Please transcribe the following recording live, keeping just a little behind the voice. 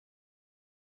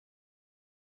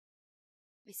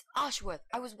Miss Ashworth,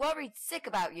 I was worried sick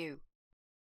about you.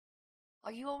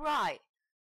 Are you alright?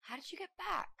 How did you get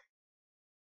back?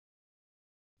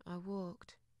 I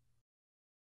walked.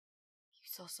 You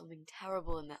saw something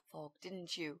terrible in that fog,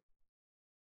 didn't you?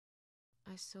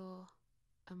 I saw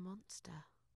a monster.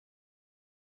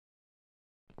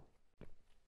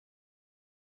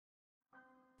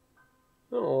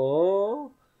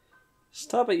 Oh,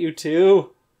 stop it, you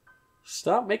two.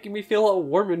 Stop making me feel all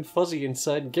warm and fuzzy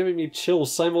inside and giving me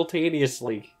chills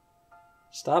simultaneously.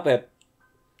 Stop it.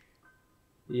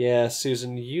 Yeah,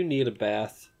 Susan, you need a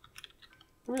bath.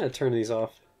 I'm gonna turn these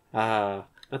off. Ah,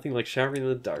 nothing like showering in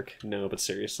the dark. No, but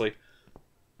seriously.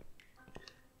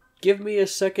 Give me a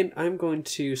second, I'm going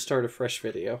to start a fresh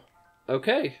video.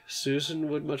 Okay, Susan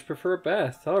would much prefer a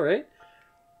bath. Alright.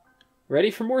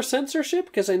 Ready for more censorship?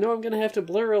 Because I know I'm gonna have to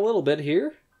blur a little bit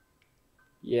here.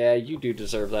 Yeah, you do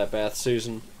deserve that bath,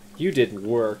 Susan. You didn't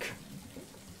work.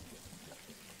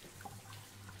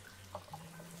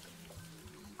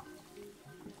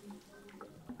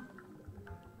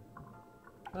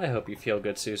 I hope you feel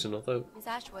good, Susan, although... Miss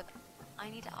Ashworth, I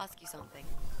need to ask you something.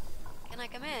 Can I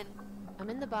come in?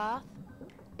 I'm in the bath.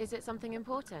 Is it something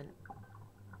important?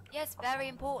 Yes, very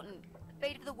important. The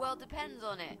fate of the world depends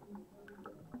on it.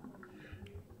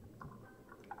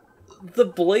 The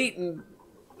blatant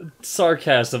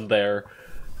sarcasm there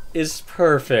is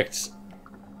perfect.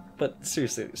 But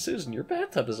seriously, Susan, your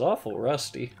bathtub is awful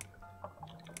rusty.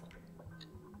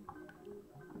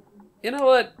 You know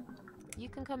what? You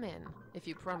can come in, if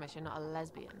you promise you're not a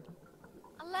lesbian.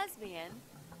 A lesbian?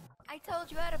 I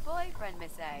told you I had a boyfriend,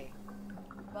 Miss A.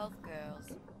 Both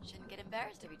girls shouldn't get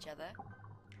embarrassed of each other.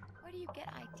 Where do you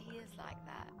get ideas like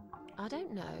that? I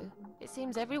don't know. It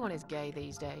seems everyone is gay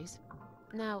these days.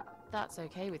 Now, that's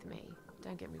okay with me,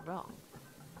 don't get me wrong.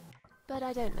 But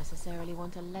I don't necessarily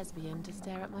want a lesbian to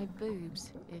stare at my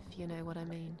boobs, if you know what I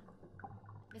mean.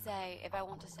 Miss A, if I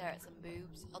want to stare at some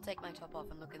boobs, I'll take my top off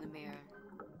and look in the mirror.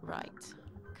 Right.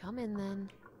 Come in then.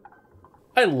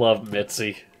 I love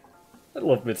Mitzi. I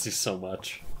love Mitzi so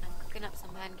much. I'm cooking up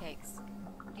some pancakes.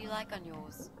 What do you like on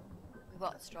yours? We've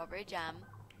got strawberry jam,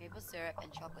 maple syrup,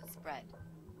 and chocolate spread.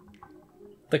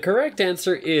 The correct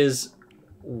answer is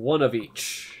one of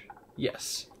each.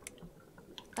 Yes.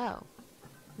 Oh,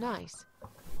 nice.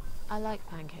 I like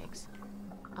pancakes.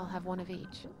 I'll have one of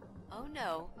each. Oh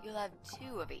no, you'll have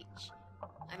two of each.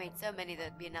 I made so many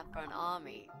that'd be enough for an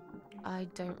army. I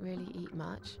don't really eat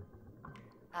much.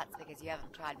 That's because you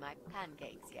haven't tried my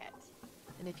pancakes yet.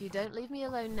 And if you don't leave me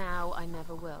alone now, I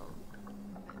never will.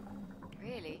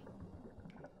 Really?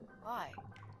 Why?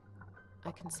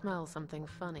 I can smell something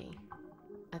funny.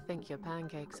 I think your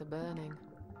pancakes are burning.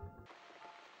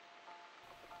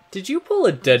 Did you pull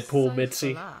a Deadpool, So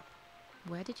Mitzi? full up.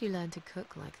 Where did you learn to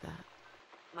cook like that?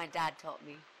 My dad taught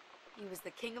me. He was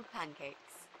the king of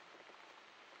pancakes.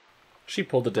 She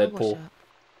pulled a I'll wash Deadpool. up,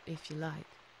 if you like.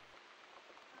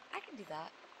 I can do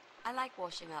that. I like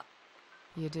washing up.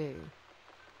 You do?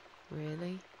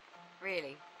 Really?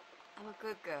 Really. I'm a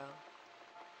good girl.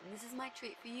 And this is my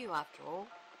treat for you, after all.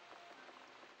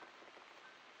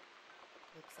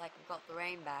 Looks like we've got the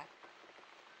rain back.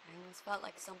 I almost felt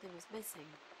like something was missing.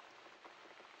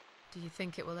 Do you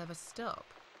think it will ever stop?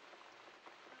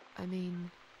 I mean,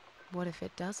 what if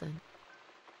it doesn't?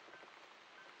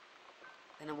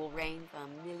 Then it will rain for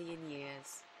 1,000,000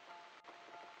 years.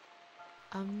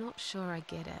 I'm not sure I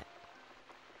get it.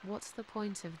 What's the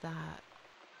point of that?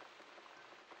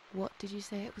 What did you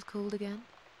say it was called again?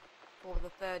 For the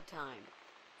third time.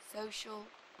 Social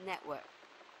network.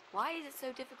 Why is it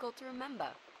so difficult to remember?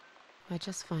 I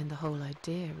just find the whole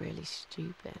idea really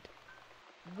stupid.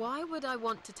 Why would I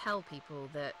want to tell people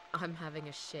that I'm having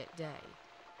a shit day?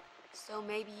 So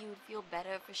maybe you would feel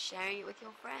better for sharing it with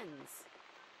your friends.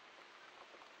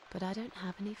 But I don't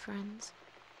have any friends.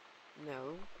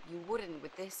 No, you wouldn't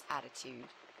with this attitude.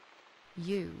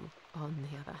 You, on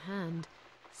the other hand,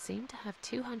 seem to have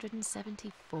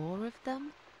 274 of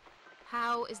them?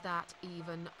 How is that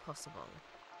even possible?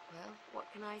 Well,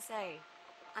 what can I say?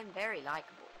 I'm very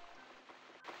likable.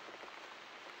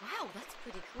 Wow, that's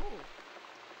pretty cool.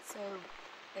 So,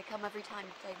 they come every time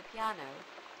you play the piano?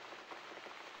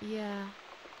 Yeah,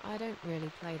 I don't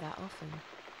really play that often.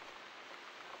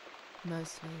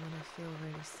 Mostly when I feel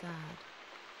really sad.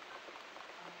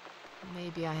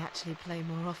 Maybe I actually play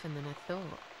more often than I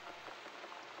thought.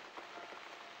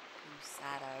 You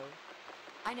saddo.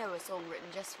 I know a song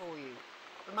written just for you.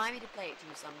 Remind me to play it to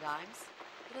you sometimes.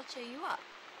 It'll cheer you up.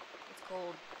 It's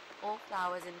called All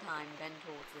Flowers in Time Bend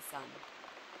Towards the Sun.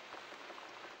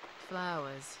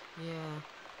 Flowers, yeah.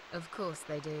 Of course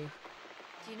they do.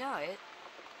 Do you know it?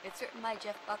 It's written by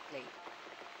Jeff Buckley.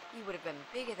 He would have been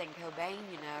bigger than Cobain,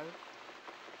 you know.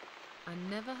 I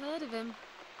never heard of him.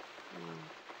 No,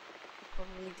 he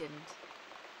probably didn't.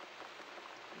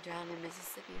 He drowned in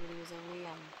Mississippi when he was only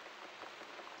young.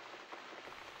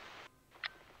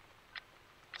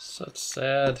 Such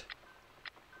sad.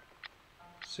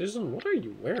 Susan, what are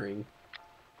you wearing?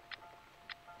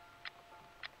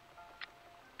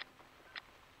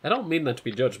 I don't mean that to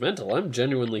be judgmental. I'm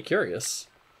genuinely curious.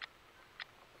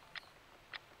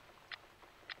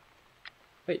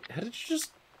 Wait, how did you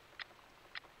just...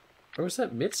 Or was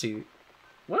that Mitzi?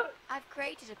 What? I've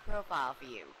created a profile for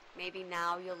you. Maybe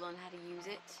now you'll learn how to use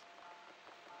it.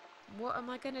 What am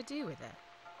I going to do with it?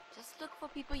 Just look for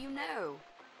people you know.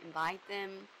 Invite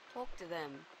them, talk to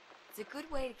them. It's a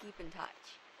good way to keep in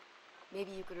touch.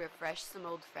 Maybe you could refresh some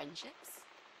old friendships?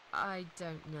 I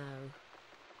don't know.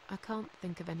 I can't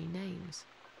think of any names.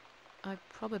 I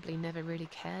probably never really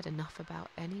cared enough about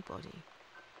anybody.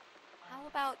 How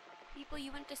about people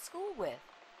you went to school with?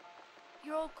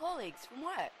 Your old colleagues from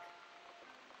work?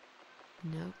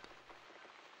 Nope.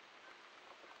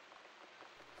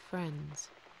 Friends.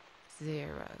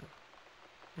 0.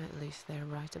 At least they're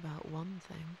right about one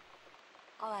thing.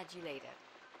 I'll add you later.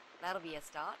 That'll be a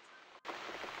start.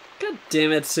 God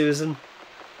damn it, Susan.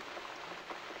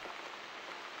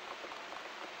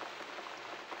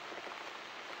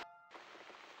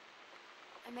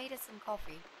 I made us some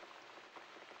coffee.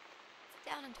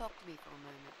 Sit down and talk to me for a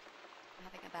moment. I'm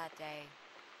having a bad day.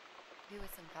 Do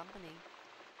with some company.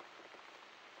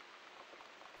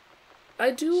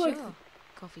 I do like... Sure.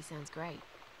 Coffee sounds great.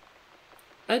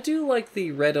 I do like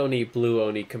the red oni, blue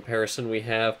oni comparison we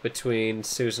have between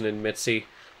Susan and Mitzi,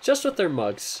 just with their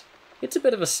mugs. It's a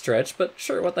bit of a stretch, but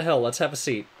sure, what the hell, let's have a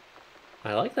seat.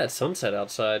 I like that sunset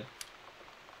outside.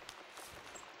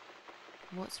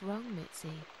 What's wrong, Mitzi?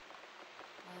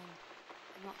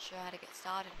 I'm not sure how to get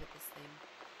started with this thing.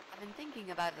 I've been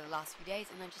thinking about it the last few days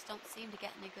and I just don't seem to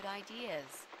get any good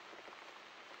ideas.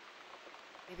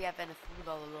 Maybe I've been a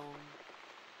fool all along,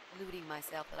 deluding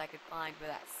myself that I could find where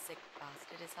that sick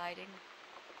bastard is hiding.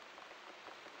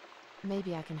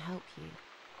 Maybe I can help you.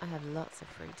 I have lots of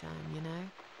free time, you know?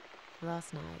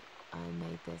 Last night, I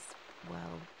made this,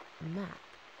 well, map.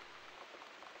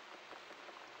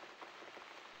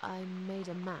 I made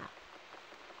a map.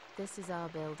 This is our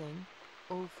building,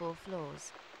 all 4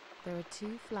 floors. There are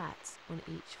 2 flats on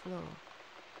each floor.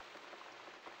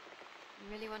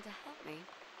 You really want to help me?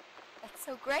 That's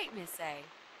so great, Miss A.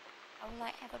 How will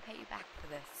I ever pay you back for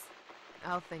this?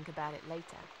 I'll think about it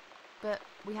later. But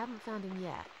we haven't found him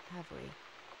yet, have we?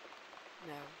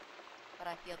 No, but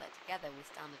I feel that together we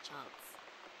stand a chance.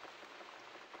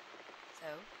 So,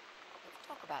 let's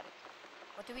talk about it.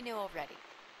 What do we know already?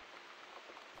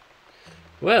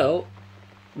 Well,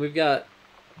 we've got...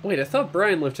 Wait, I thought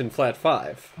Brian lived in flat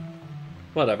 5.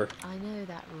 Whatever. I know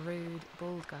that rude,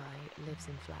 bald guy lives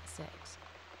in flat 6.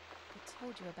 I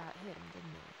told you about him,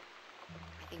 didn't I?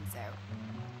 I think so.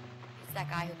 It's that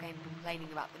guy who came complaining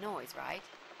about the noise, right?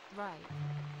 Right.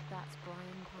 That's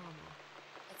Brian Palmer.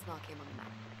 Let's mark him on the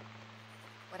map.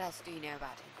 What else do you know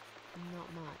about him? Not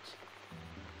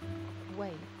much.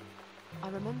 Wait. I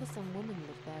remember some woman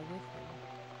lived there with him.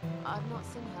 I've not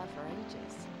seen her for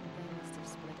ages. They must have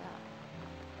split up.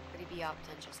 Could he be our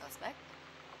potential suspect?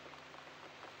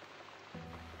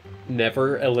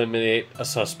 Never eliminate a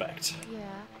suspect.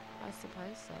 Yeah, I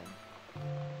suppose so.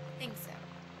 I think so.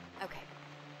 Okay.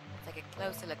 Let's take a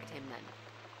closer look at him then.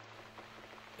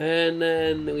 And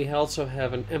then we also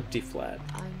have an empty flat.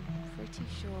 I'm pretty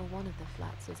sure one of the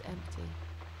flats is empty.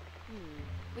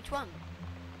 Which one?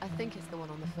 I think it's the one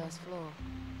on the first floor.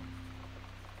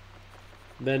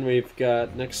 Then we've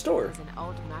got next door. There's an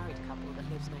old married couple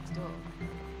that lives next door.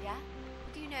 Yeah?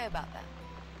 What do you know about them?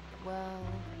 Well,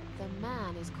 the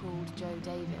man is called Joe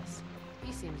Davis.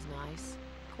 He seems nice,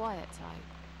 quiet type,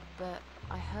 but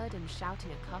I heard him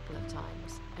shouting a couple of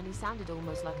times, and he sounded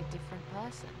almost like a different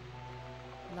person.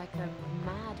 Like a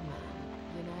madman,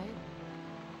 you know?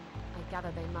 I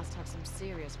gather they must have some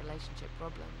serious relationship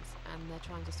problems, and they're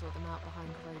trying to sort them out behind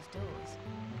closed doors.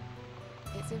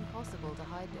 It's impossible to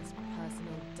hide this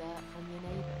personal dirt from your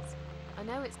neighbours. I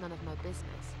know it's none of my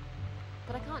business,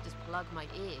 but I can't just plug my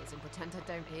ears and pretend I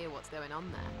don't hear what's going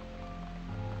on there.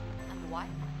 And the wife?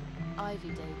 Ivy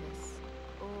Davis.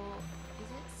 Or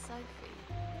is it Sophie?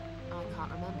 I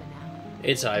can't remember now.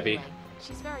 It's Ivy. Anyway,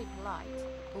 she's very polite.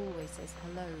 Always says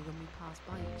hello when we pass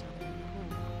by each other in the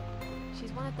hall.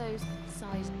 She's one of those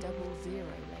size 00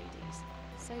 ladies.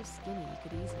 So skinny you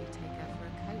could easily take her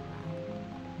for a coat rack.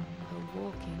 A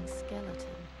walking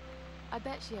skeleton. I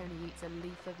bet she only eats a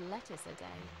leaf of lettuce a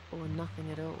day, or nothing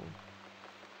at all.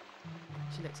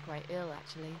 She looks quite ill,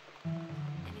 actually.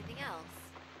 Anything else?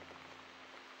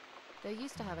 They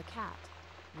used to have a cat,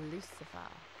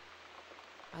 Lucifer.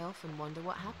 I often wonder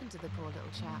what happened to the poor little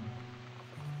chap.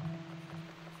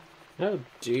 Oh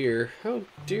dear. Oh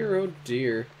dear, oh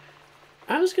dear.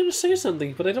 I was gonna say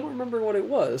something, but I don't remember what it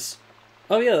was.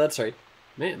 Oh yeah, that's right.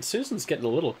 Man, Susan's getting a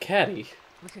little catty.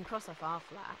 We can cross off our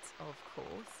flat, of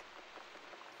course.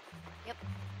 Yep,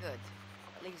 good.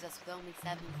 That leaves us with only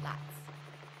 7 flats.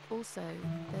 Also,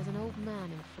 there's an old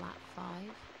man in flat 5,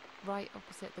 right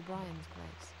opposite the Bryan's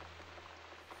place.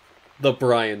 The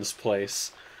Bryan's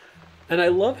place. And I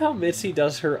love how Mitzi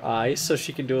does her eyes so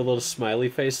she can do a little smiley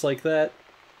face like that.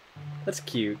 That's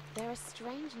cute. There are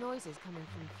strange noises coming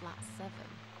from flat 7.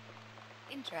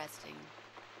 Interesting.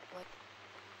 What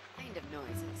kind of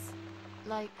noises?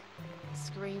 Like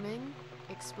screaming,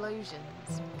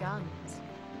 explosions, guns.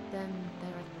 Then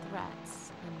there are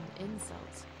threats and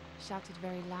insults, shouted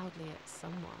very loudly at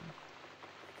someone.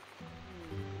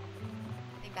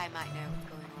 I think I might know what's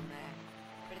going on there,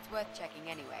 but it's worth checking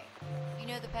anyway. You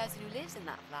know the person who lives in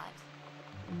that flat?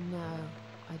 No,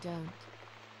 I don't.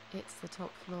 It's the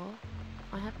top floor.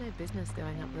 I have no business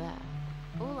going up there.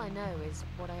 All I know is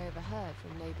what I overheard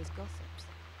from neighbours' gossips.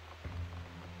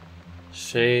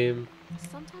 Shame.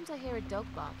 Sometimes I hear a dog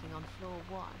barking on floor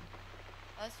 1.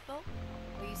 First floor?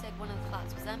 Where you said one of the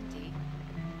flats was empty?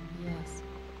 Yes,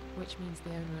 which means the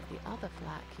owner of the other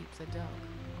flat keeps a dog.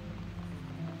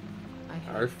 I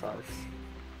hate Arf, dogs.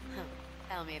 arf.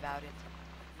 Tell me about it.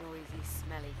 Noisy,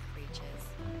 smelly creatures.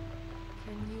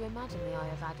 Can you imagine the Eye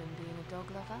of Adam being a dog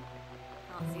lover?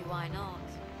 Can't see why not.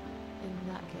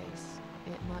 In that case,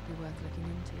 it might be worth looking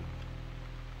into.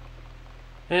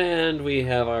 And we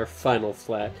have our final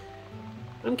flat.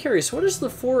 I'm curious, what is the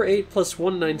 48 plus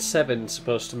 197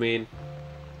 supposed to mean?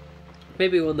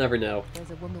 Maybe we'll never know.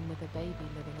 There's a woman with a baby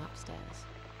living upstairs.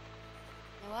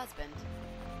 No husband?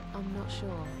 I'm not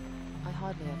sure. I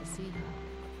hardly ever see her.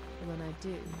 When I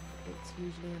do, it's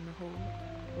usually in the hall,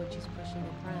 when she's pushing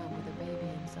a pram with a baby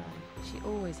inside. She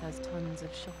always has tons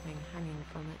of shopping hanging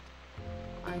from it.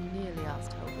 I nearly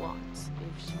asked her once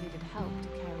if she needed help to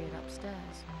carry it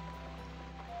upstairs.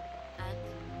 And?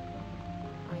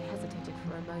 I hesitated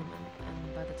for a moment,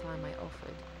 and by the time I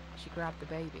offered, she grabbed the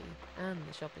baby and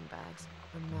the shopping bags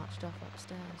and marched off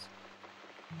upstairs.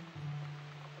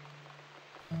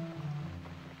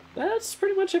 That's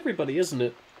pretty much everybody, isn't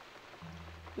it?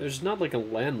 There's not like a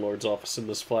landlord's office in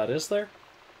this flat, is there?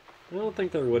 I don't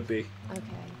think there would be. Okay,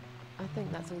 I think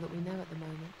that's all that we know at the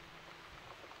moment.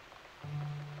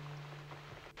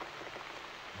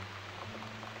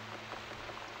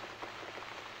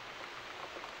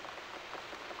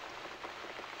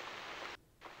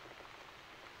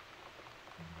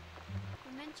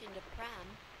 You mentioned a pram.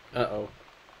 Uh-oh.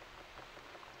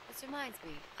 This reminds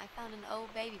me, I found an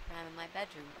old baby pram in my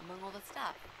bedroom among all the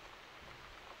stuff.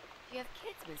 Do you have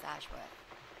kids, Miss Ashworth?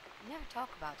 You never talk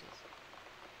about it.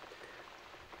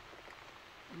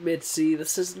 Mitzi,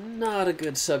 this is not a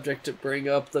good subject to bring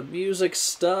up. The music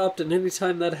stopped, and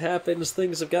anytime that happens,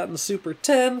 things have gotten super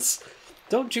tense.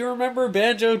 Don't you remember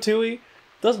Banjo-Tooie?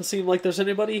 Doesn't seem like there's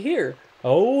anybody here.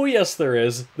 Oh, yes there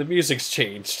is. The music's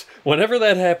changed. Whenever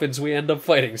that happens, we end up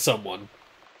fighting someone.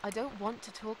 I don't want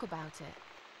to talk about it.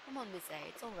 Come on, Miss A,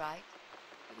 it's alright.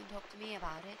 You can talk to me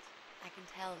about it. I can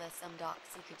tell there's some dark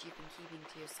secret you've been keeping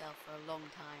to yourself for a long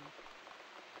time.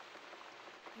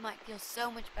 You might feel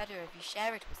so much better if you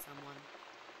share it with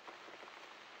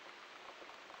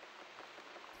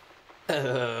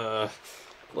someone.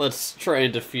 Let's try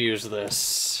and diffuse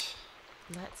this.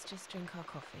 Let's just drink our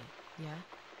coffee, yeah?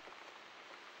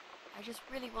 I just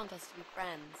really want us to be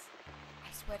friends.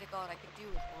 I swear to God I could do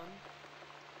with one.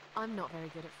 I'm not very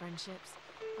good at friendships.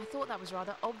 I thought that was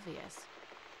rather obvious.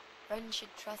 Friends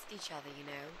should trust each other, you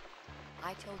know.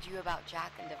 I told you about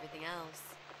Jack and everything else.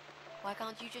 Why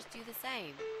can't you just do the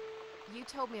same? You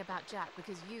told me about Jack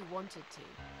because you wanted to.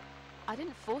 I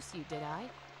didn't force you, did I?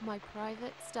 My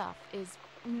private stuff is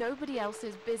nobody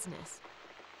else's business.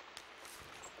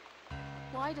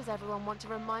 Why does everyone want to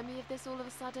remind me of this all of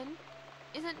a sudden?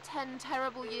 Isn't 10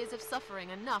 terrible years of suffering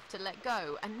enough to let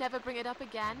go and never bring it up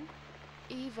again?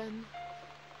 Even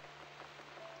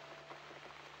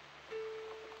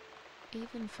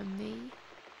for me?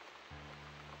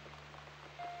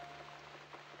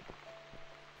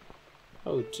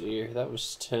 Oh dear, that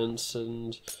was tense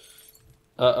and...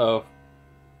 Uh-oh.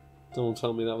 Don't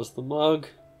tell me that was the mug.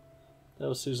 That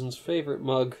was Susan's favorite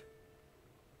mug.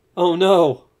 Oh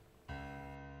no!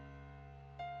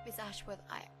 Miss Ashworth,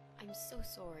 I'm so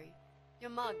sorry.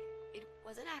 Your mug, it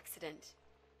was an accident.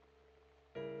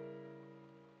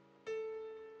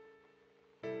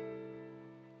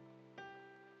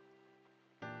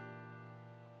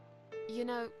 You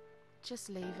know, just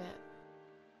leave it.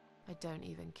 I don't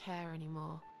even care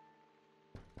anymore.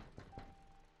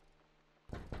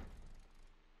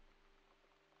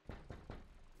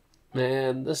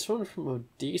 Man, this went from a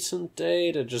decent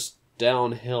day to just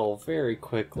downhill very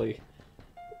quickly.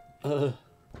 The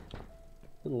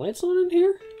lights on in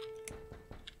here?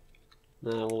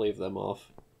 Nah, we'll leave them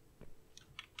off.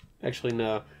 Actually,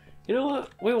 no. You know what?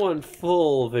 We want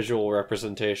full visual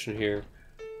representation here.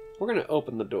 We're gonna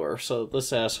open the door so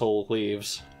this asshole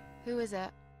leaves. Who is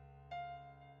it?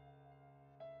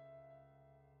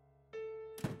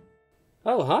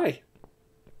 Oh, hi.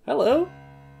 Hello?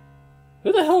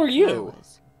 Who the hell are you?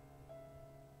 Flowers.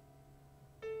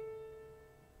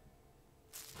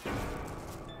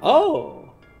 Oh!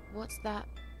 What's that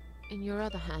in your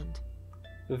other hand?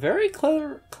 A very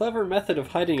clever method of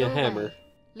hiding Go a hammer. away.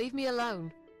 Leave me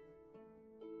alone.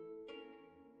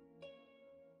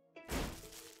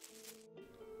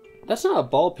 That's not a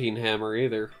ball peen hammer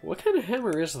either. What kind of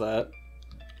hammer is that?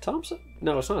 Thompson?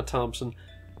 No, it's not a Thompson.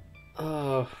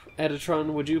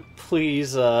 Editron, would you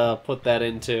please put that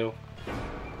into?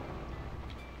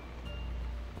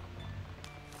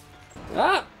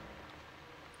 Ah!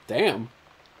 Damn.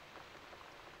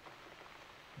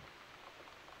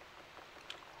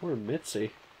 Poor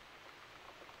Mitzi.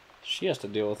 She has to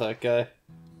deal with that guy.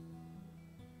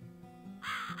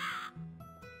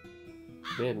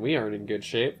 Man, we aren't in good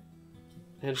shape.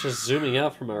 And it's just zooming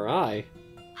out from our eye.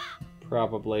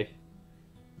 Probably.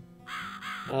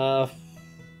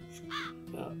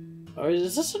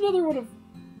 Is this another one of...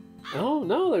 Oh,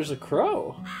 no, there's a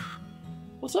crow.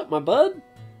 What's up, my bud?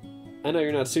 I know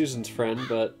you're not Susan's friend,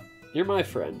 but you're my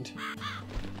friend.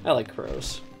 I like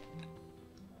crows.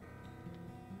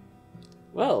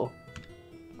 Well,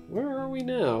 where are we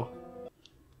now?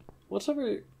 What's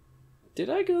over...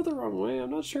 Did I go the wrong way? I'm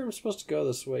not sure I'm supposed to go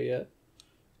this way yet.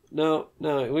 No,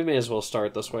 we may as well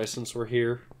start this way since we're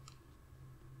here.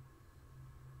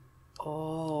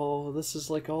 Oh, this is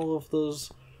like all of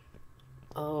those...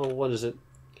 Oh, what is it?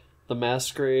 The mass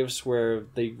graves where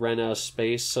they ran out of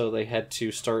space, so they had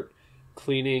to start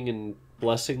cleaning and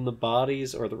blessing the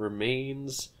bodies or the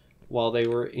remains while they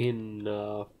were in,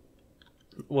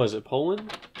 was it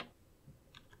Poland?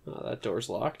 Oh, that door's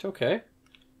locked. Okay.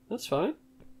 That's fine.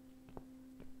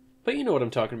 But you know what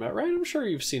I'm talking about, right? I'm sure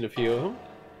you've seen a few of them.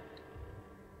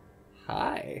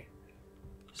 Hi.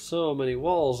 So many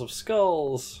walls of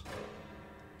skulls.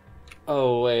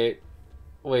 Oh, wait.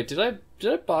 Wait, did I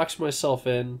box myself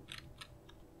in?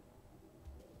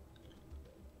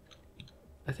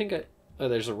 I think I... Oh,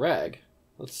 there's a rag.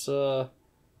 Let's move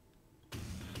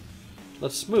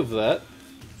that.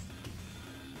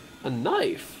 A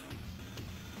knife.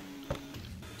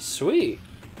 Sweet.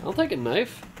 I'll take a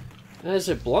knife. Is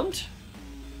it blunt?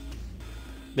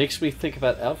 Makes me think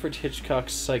about Alfred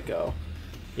Hitchcock's Psycho.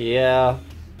 Yeah.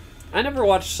 I never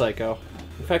watched Psycho.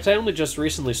 In fact, I only just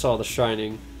recently saw The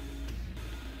Shining.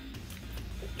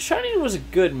 Shining was a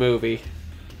good movie.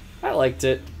 I liked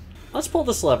it. Let's pull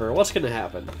this lever. What's gonna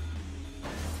happen?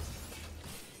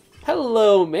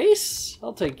 Hello, Mace.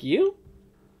 I'll take you.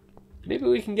 Maybe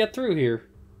we can get through here.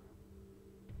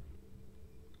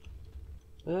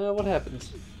 What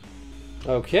happens?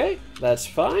 Okay, that's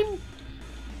fine.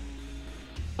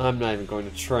 I'm not even going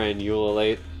to try and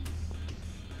ululate.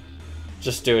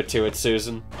 Just do it to it,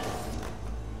 Susan.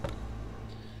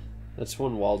 That's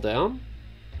one wall down.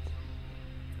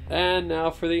 And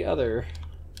now for the other.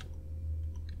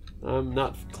 I'm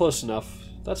not close enough.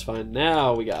 That's fine.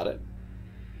 Now we got it.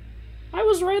 I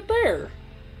was right there.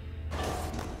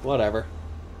 Whatever.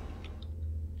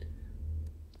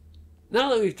 Now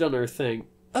that we've done our thing...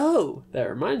 Oh, that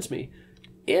reminds me.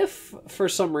 If, for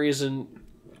some reason...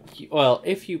 Well,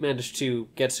 if you manage to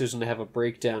get Susan to have a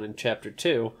breakdown in Chapter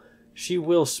 2, she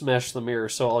will smash the mirror,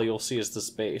 so all you'll see is this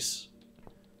base.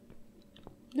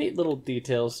 Neat little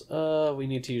details. We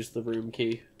need to use the room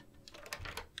key.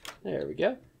 There we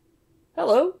go.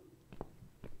 Hello!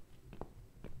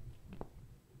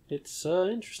 It's,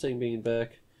 interesting being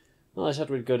back. Well, I said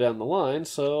we'd go down the line,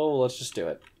 so let's just do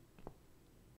it.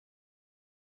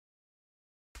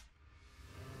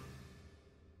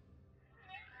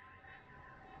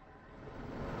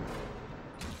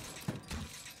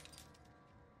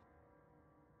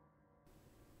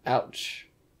 Ouch.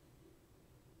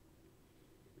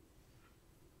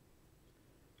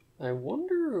 I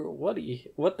wonder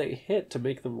what they hit to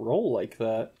make them roll like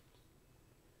that.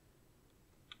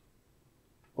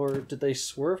 Or did they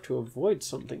swerve to avoid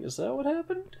something? Is that what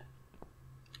happened?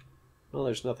 Well,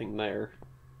 there's nothing there.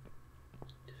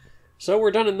 So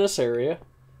we're done in this area.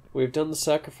 We've done the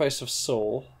sacrifice of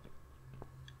soul.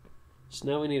 So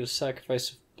now we need a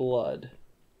sacrifice of blood.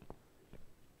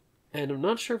 And I'm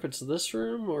not sure if it's this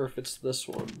room or if it's this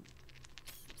one.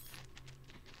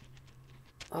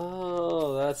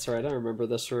 Oh, that's right. I remember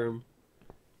this room.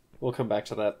 We'll come back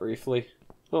to that briefly.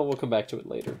 Well, we'll come back to it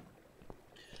later.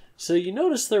 So you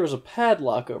notice there was a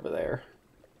padlock over there.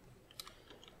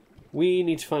 We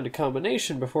need to find a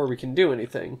combination before we can do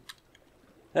anything.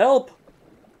 Help!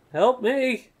 Help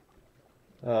me!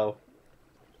 Oh.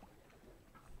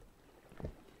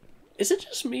 Is it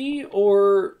just me,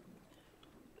 or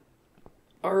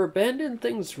are abandoned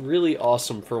things really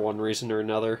awesome for one reason or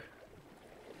another?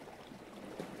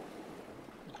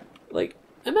 Like,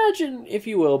 imagine, if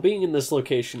you will, being in this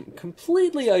location,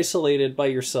 completely isolated by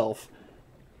yourself,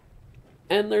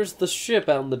 and there's the ship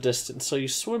out in the distance, so you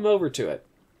swim over to it.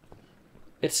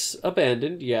 It's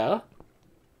abandoned, yeah,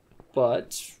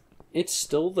 but it's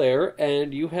still there,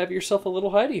 and you have yourself a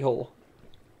little hidey hole.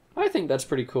 I think that's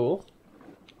pretty cool.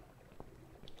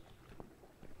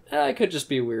 I could just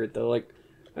be weird, though. Like,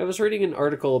 I was reading an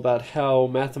article about how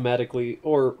mathematically,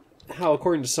 or how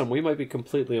according to some, we might be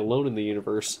completely alone in the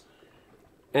universe.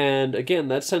 And again,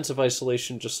 that sense of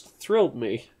isolation just thrilled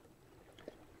me.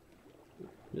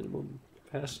 Minimum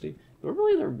capacity.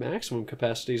 Normally they're maximum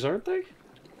capacities, aren't they?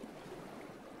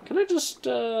 Can I just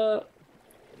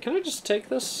take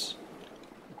this?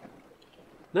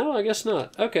 No, I guess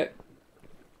not. Okay.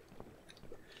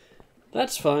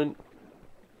 That's fine.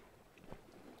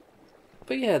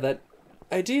 But yeah, that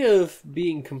idea of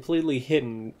being completely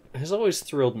hidden has always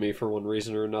thrilled me for one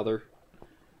reason or another.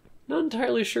 Not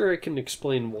entirely sure I can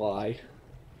explain why.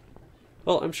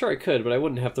 Well, I'm sure I could, but I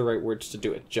wouldn't have the right words to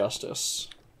do it justice.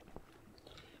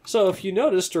 So if you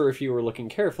noticed, or if you were looking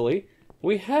carefully,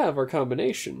 we have our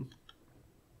combination.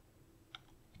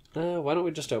 Why don't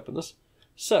we just open this?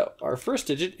 So, our first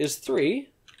digit is 3,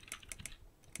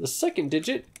 the second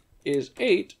digit is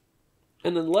 8,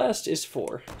 and then the last is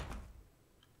 4.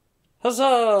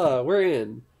 Huzzah! We're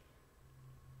in!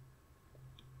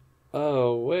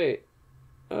 Oh, wait.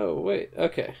 Oh, wait.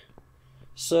 Okay.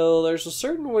 So, there's a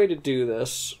certain way to do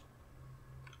this,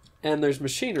 and there's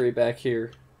machinery back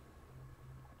here.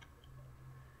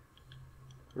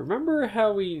 Remember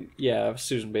how we... Yeah,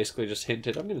 Susan basically just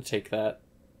hinted. I'm going to take that.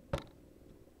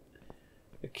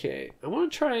 Okay, I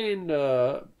want to try and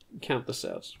count this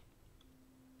out.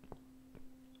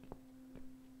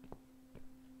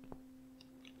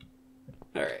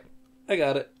 Alright, I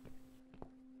got it.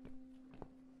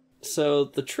 So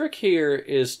the trick here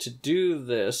is to do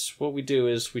this. What we do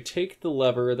is we take the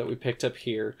lever that we picked up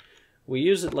here. We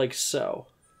use it like so.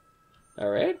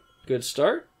 Alright, good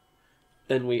start.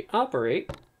 Then we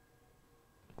operate.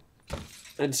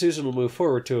 And Susan will move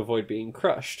forward to avoid being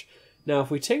crushed. Now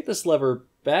if we take this lever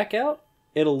back out,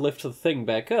 it'll lift the thing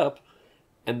back up.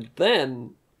 And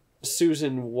then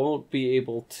Susan won't be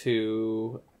able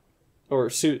to... Or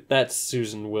that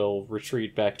Susan will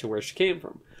retreat back to where she came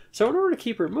from. So in order to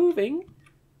keep her moving,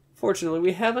 fortunately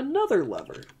we have another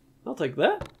lever. I'll take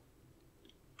that.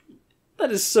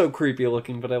 That is so creepy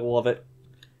looking, but I love it.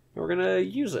 And we're gonna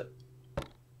use it.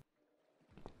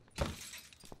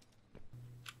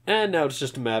 And now it's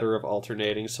just a matter of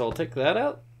alternating, so I'll take that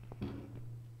out.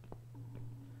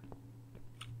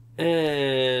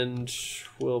 And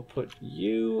we'll put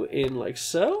you in like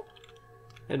so.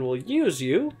 And we'll use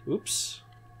you. Oops.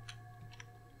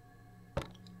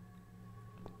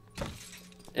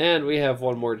 And we have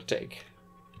one more to take.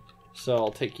 So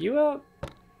I'll take you out.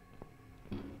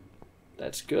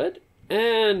 That's good.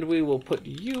 And we will put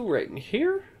you right in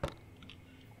here.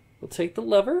 We'll take the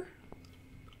lever.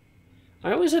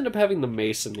 I always end up having the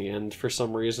mace in the end for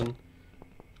some reason.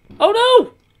 Oh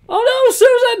no! Oh no,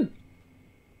 Susan!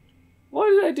 Why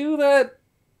did I do that?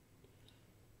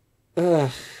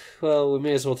 Well, we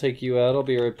may as well take you out. I'll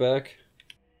be right back.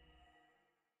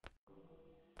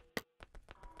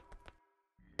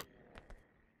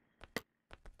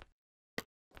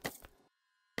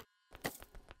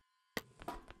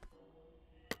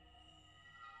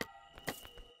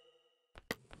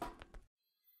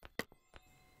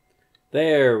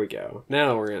 There we go.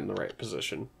 Now we're in the right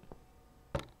position.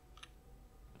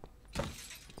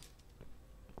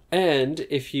 And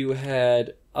if you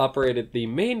had operated the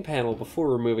main panel before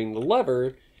removing the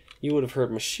lever, you would have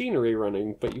heard machinery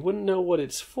running, but you wouldn't know what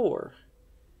it's for.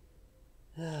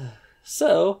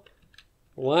 So,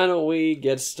 why don't we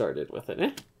get started with it,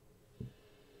 eh?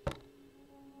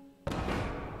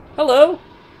 Hello!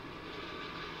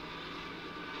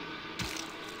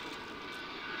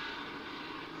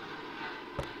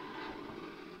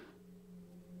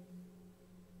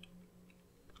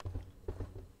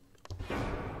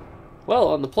 Well,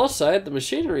 on the plus side, the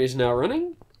machinery is now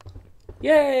running.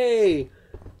 Yay!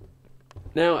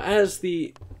 Now,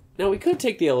 now we could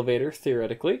take the elevator,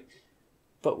 theoretically,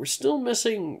 but we're still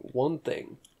missing one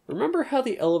thing. Remember how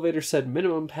the elevator said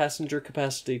minimum passenger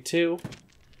capacity 2?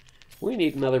 We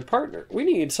need another partner. We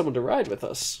need someone to ride with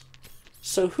us.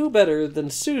 So who better than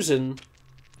Susan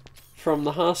from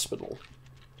the hospital?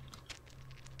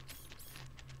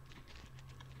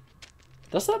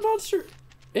 Does that monster?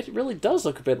 It really does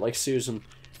look a bit like Susan.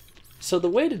 So the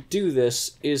way to do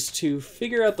this is to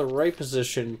figure out the right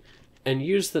position and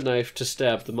use the knife to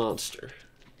stab the monster.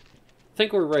 I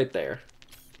think we're right there.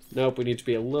 Nope, we need to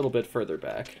be a little bit further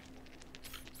back.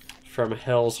 From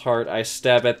hell's heart I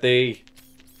stab at thee.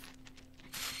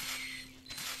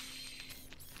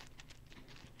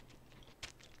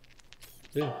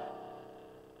 Yeah.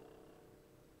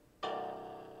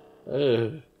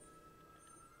 Ugh.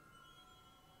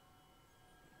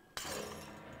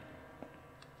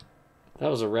 That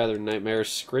was a rather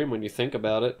nightmarish scream when you think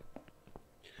about it.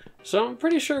 So I'm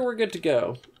pretty sure we're good to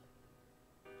go.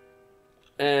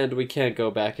 And we can't go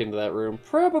back into that room.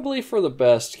 Probably for the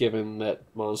best, given that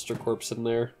monster corpse in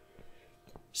there.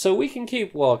 So we can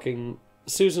keep walking.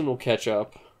 Susan will catch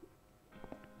up.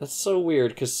 That's so weird,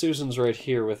 because Susan's right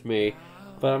here with me.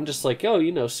 But I'm just like, oh,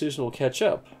 you know, Susan will catch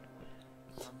up.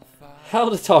 How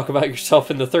to talk about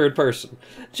yourself in the third person.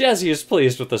 Jazzy is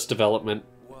pleased with this development.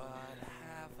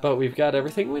 But we've got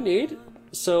everything we need,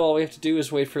 so all we have to do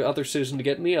is wait for other Susan to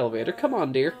get in the elevator. Come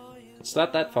on, dear. It's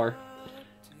not that far.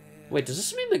 Wait, does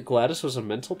this mean that Gladys was a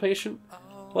mental patient?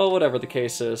 Well, whatever the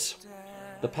case is.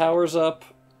 The power's up,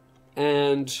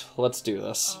 and let's do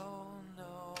this.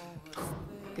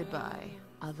 Goodbye,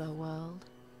 otherworld.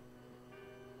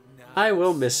 I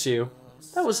will miss you.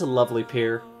 That was a lovely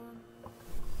pier.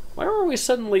 Why were we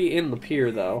suddenly in the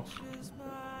pier, though?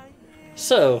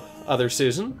 So, other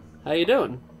Susan, how you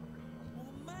doing?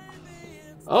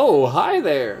 Oh, hi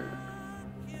there!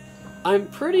 I'm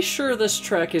pretty sure this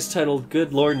track is titled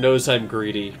Good Lord Knows I'm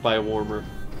Greedy by Warmer.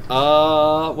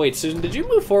 Wait, Susan, did you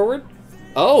move forward?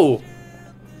 Oh!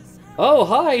 Oh,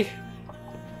 hi!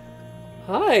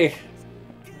 Hi!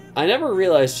 I never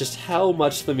realized just how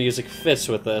much the music fits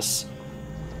with this.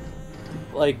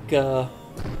 Like,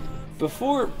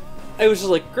 before, I was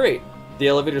just like, great, the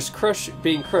elevator's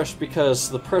being crushed because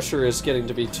the pressure is getting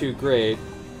to be too great.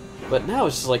 But now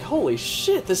it's just like, holy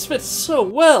shit, this fits so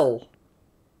well!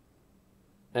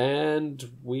 And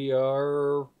we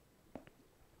are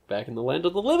back in the land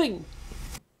of the living.